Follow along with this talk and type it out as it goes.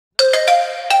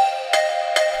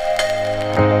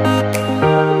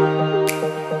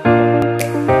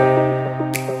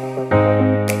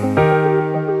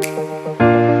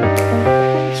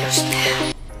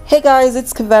guys,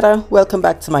 it's Kavetta. Welcome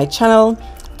back to my channel.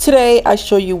 Today I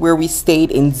show you where we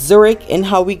stayed in Zurich and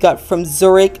how we got from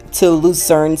Zurich to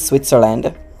Lucerne,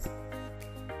 Switzerland.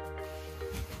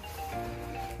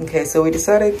 Okay, so we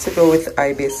decided to go with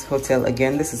Ibis Hotel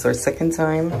again. This is our second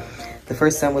time. The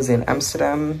first time was in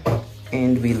Amsterdam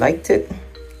and we liked it.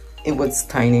 It was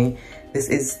tiny. This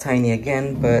is tiny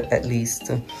again, but at least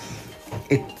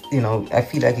it, I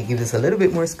feel like it gives us a little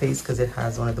bit more space because it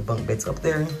has one of the bunk beds up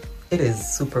there. It is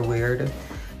super weird.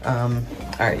 All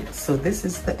right, so this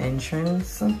is the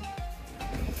entrance.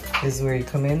 This is where you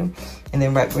come in, and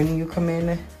then right when you come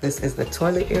in, this is the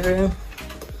toilet area.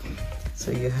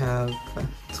 So you have a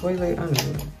toilet.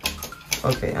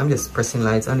 Okay, I'm just pressing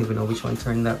lights. I don't even know which one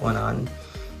turned that one on,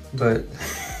 but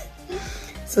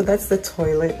so that's the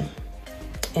toilet,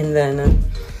 and then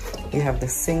you have the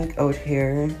sink out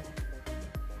here,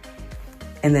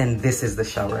 and then this is the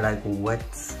shower. Like, what?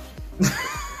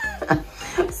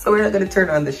 So we're not gonna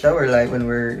turn on the shower light when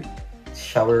we're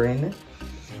showering.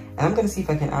 And I'm gonna see if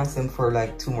I can ask them for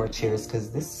like 2 more chairs,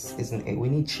 because this isn't it. We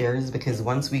need chairs because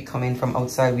once we come in from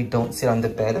outside, we don't sit on the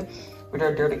bed with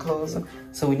our dirty clothes.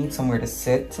 So we need somewhere to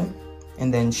sit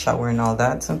and then shower and all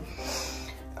that. All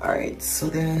right, so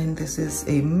then this is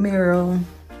a mirror.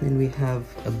 Then we have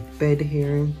a bed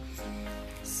here.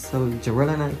 So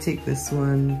Jarrell and I take this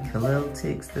one, Khalil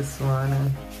takes this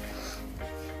one.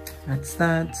 That's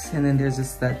that, and then there's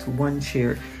just that one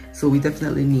chair. So we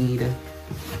definitely need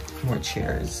more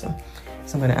chairs.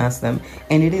 So I'm gonna ask them.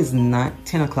 And it is not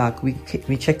 10 o'clock. We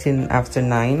checked in after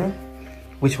 9,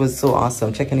 which was so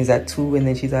awesome. Check-in is at 2, and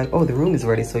then she's like, oh, the room is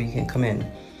ready, so you can come in.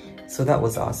 So that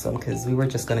was awesome, because we were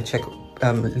just gonna check,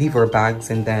 leave our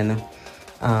bags, and then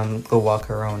go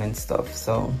walk around and stuff.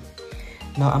 So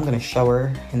now I'm gonna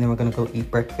shower, and then we're gonna go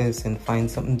eat breakfast and find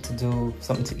something to do,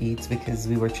 something to eat, because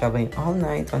we were traveling all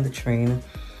night on the train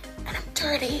and I'm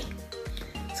dirty.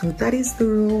 So that is the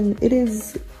room.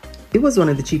 It was one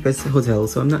of the cheapest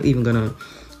hotels, so I'm not even gonna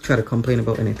try to complain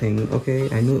about anything. Okay,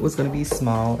 I knew it was gonna be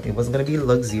small, it wasn't gonna be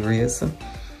luxurious.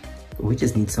 We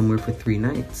just need somewhere for 3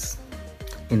 nights,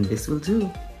 and this will do.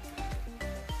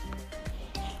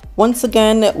 Once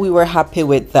again, we were happy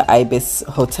with the Ibis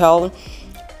Hotel.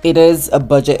 It is a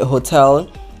budget hotel.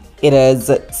 It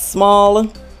is small,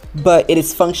 but it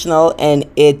is functional, and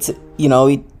it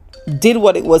did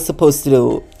what it was supposed to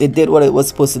do. It did what it was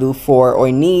supposed to do for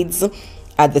our needs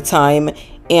at the time.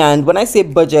 And when I say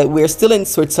budget, we're still in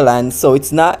Switzerland, so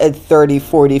it's not a $30,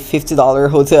 $40, $50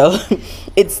 hotel.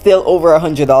 It's still over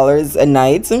 $100 a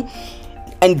night,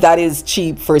 and that is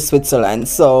cheap for Switzerland.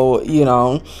 So you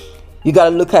got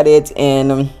to look at it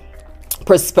in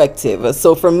perspective.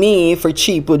 So for me, for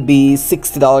cheap would be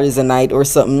 $60 a night or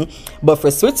something, but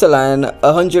for Switzerland,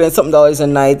 $100 and something a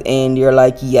night, and you're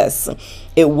like, yes.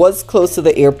 It was close to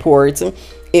the airport.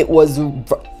 It was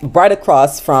right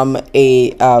across from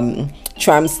a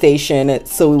tram station,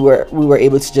 so we were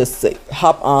able to just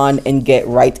hop on and get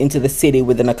right into the city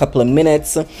within a couple of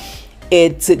minutes.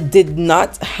 It did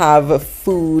not have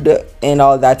food and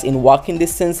all that in walking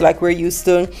distance like we're used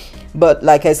to. But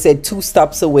like I said, 2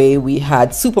 stops away, we had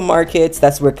supermarkets.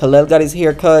 That's where Khalil got his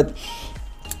haircut.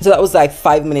 So that was like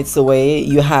 5 minutes away.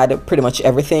 You had pretty much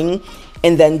everything.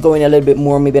 And then going a little bit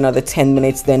more, maybe another 10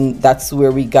 minutes, then that's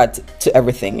where we got to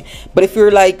everything. But if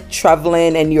you're like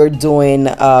traveling and you're doing,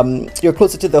 you're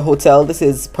closer to the hotel, this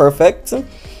is perfect.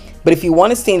 But if you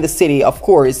want to stay in the city, of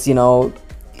course,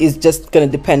 it's just going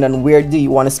to depend on where do you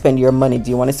want to spend your money.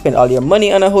 Do you want to spend all your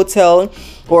money on a hotel,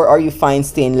 or are you fine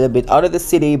staying a little bit out of the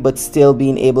city but still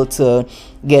being able to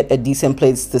get a decent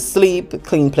place to sleep, a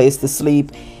clean place to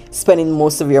sleep, spending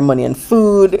most of your money on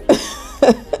food?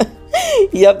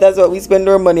 Yep, that's what we spend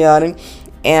our money on.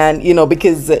 And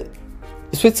because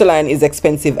Switzerland is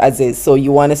expensive as is, so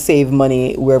you want to save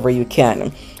money wherever you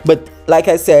can. But like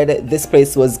I said, this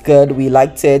place was good. We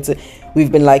liked it. We've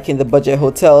been liking the budget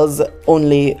hotels,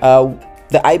 only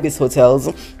the Ibis hotels.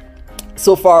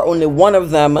 So far, only one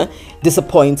of them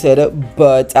disappointed,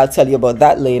 but I'll tell you about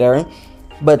that later.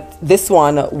 But this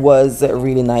one was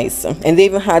really nice. And they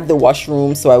even had the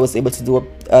washroom, so I was able to do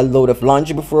a load of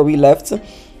laundry before we left.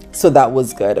 So that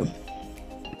was good.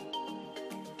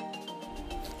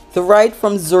 The ride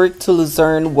from Zurich to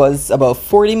Lucerne was about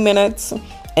 40 minutes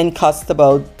and cost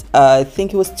about, I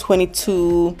think it was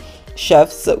 22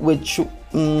 chefs, which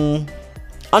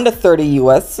under 30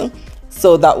 US.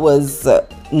 So that was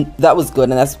good,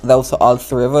 and that was all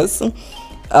 3 of us.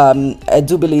 I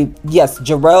do believe, yes,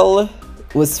 Jarrell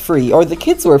was free, or the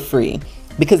kids were free,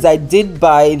 because I did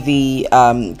buy the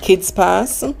kids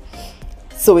pass,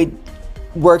 so it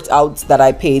worked out that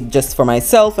I paid just for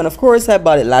myself. And of course I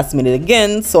bought it last minute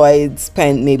again, so I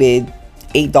spent maybe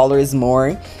 $8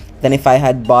 more than if I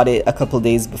had bought it a couple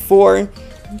days before.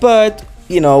 But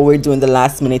you know, we're doing the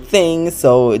last minute thing,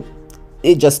 so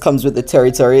it just comes with the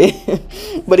territory.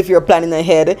 But if you're planning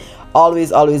ahead,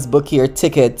 always book your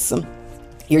tickets,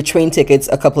 your train tickets,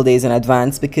 a couple days in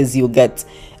advance, because you'll get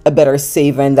a better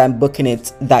saving than booking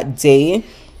it that day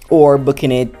or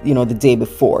booking it, you know, the day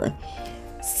before.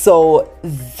 So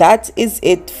that is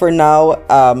it for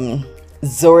now.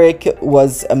 Zurich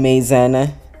was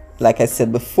amazing, like I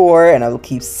said before, and I will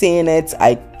keep saying it.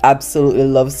 I absolutely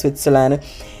love Switzerland.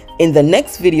 In the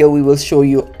next video, we will show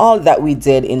you all that we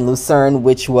did in Lucerne,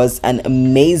 which was an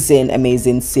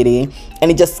amazing city, and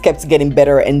it just kept getting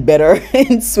better and better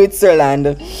in Switzerland.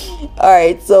 All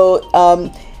right,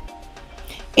 so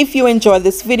if you enjoyed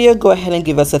this video, go ahead and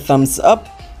give us a thumbs up.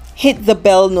 Hit the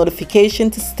bell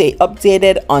notification to stay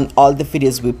updated on all the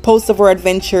videos we post of our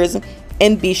adventures,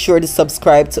 and be sure to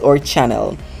subscribe to our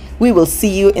channel. We will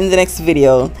see you in the next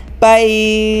video.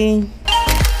 Bye.